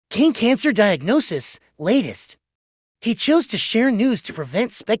King cancer diagnosis, latest. He chose to share news to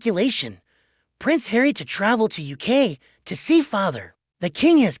prevent speculation. Prince Harry to travel to UK to see father. The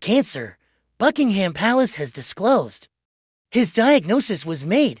king has cancer, Buckingham Palace has disclosed. His diagnosis was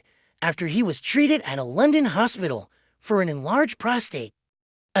made after he was treated at a London hospital for an enlarged prostate.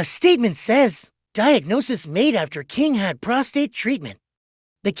 A statement says, diagnosis made after king had prostate treatment.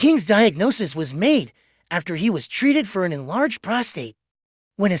 The king's diagnosis was made after he was treated for an enlarged prostate.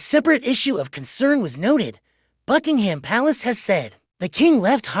 When a separate issue of concern was noted, Buckingham Palace has said, the king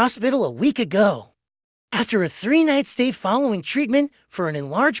left hospital a week ago. After a 3-night stay following treatment for an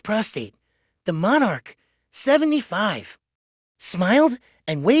enlarged prostate, the monarch, 75, smiled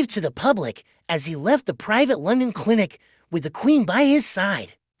and waved to the public as he left the private London clinic with the Queen by his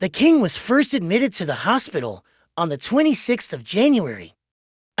side. The king was first admitted to the hospital on the 26th of January,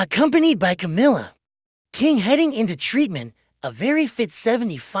 accompanied by Camilla. King heading into treatment. A very fit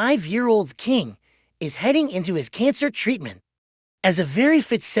 75-year-old king is heading into his cancer treatment. As a very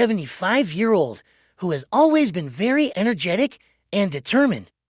fit 75-year-old who has always been very energetic and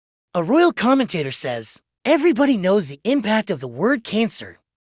determined, a royal commentator says, everybody knows the impact of the word cancer.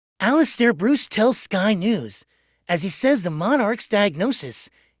 Alastair Bruce tells Sky News, as he says the monarch's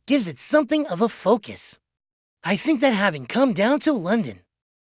diagnosis gives it something of a focus. I think that having come down to London,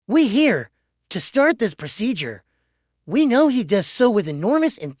 we here, to start this procedure, we know he does so with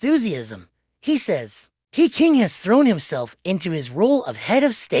enormous enthusiasm. He says, king has thrown himself into his role of head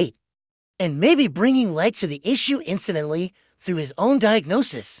of state, and maybe bringing light to the issue incidentally through his own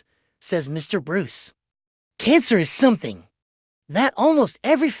diagnosis, says Mr. Bruce. Cancer is something that almost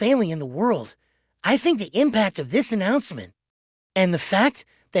every family in the world, I think the impact of this announcement, and the fact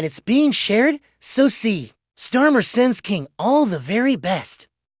that it's being shared, so see, Starmer sends King all the very best.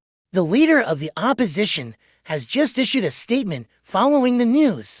 The leader of the opposition has just issued a statement following the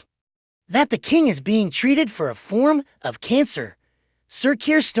news that the king is being treated for a form of cancer. Sir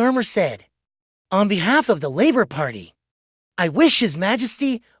Keir Starmer said, on behalf of the Labour Party, I wish His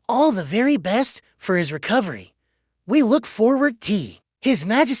Majesty all the very best for his recovery. We look forward to His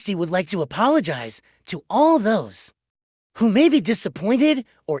Majesty would like to apologise to all those who may be disappointed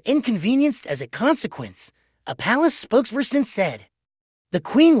or inconvenienced as a consequence, a palace spokesperson said. The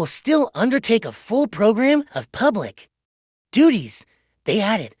Queen will still undertake a full program of public duties, they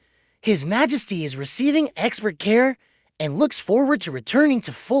added. His Majesty is receiving expert care and looks forward to returning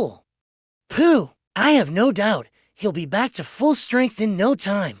to full. I have no doubt he'll be back to full strength in no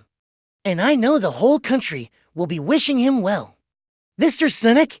time. And I know the whole country will be wishing him well. Mr.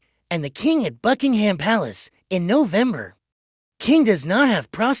 Sunak and the King at Buckingham Palace in November. King does not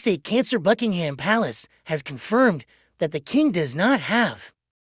have prostate cancer. Buckingham Palace has confirmed that the king does not have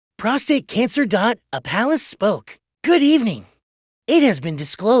prostate cancer. A palace spoke. Good evening. It has been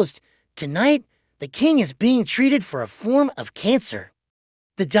disclosed tonight the king is being treated for a form of cancer.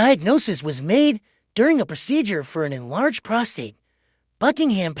 The diagnosis was made during a procedure for an enlarged prostate,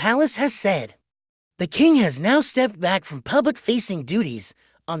 Buckingham Palace has said. The king has now stepped back from public-facing duties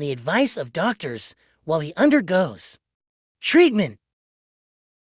on the advice of doctors while he undergoes treatment.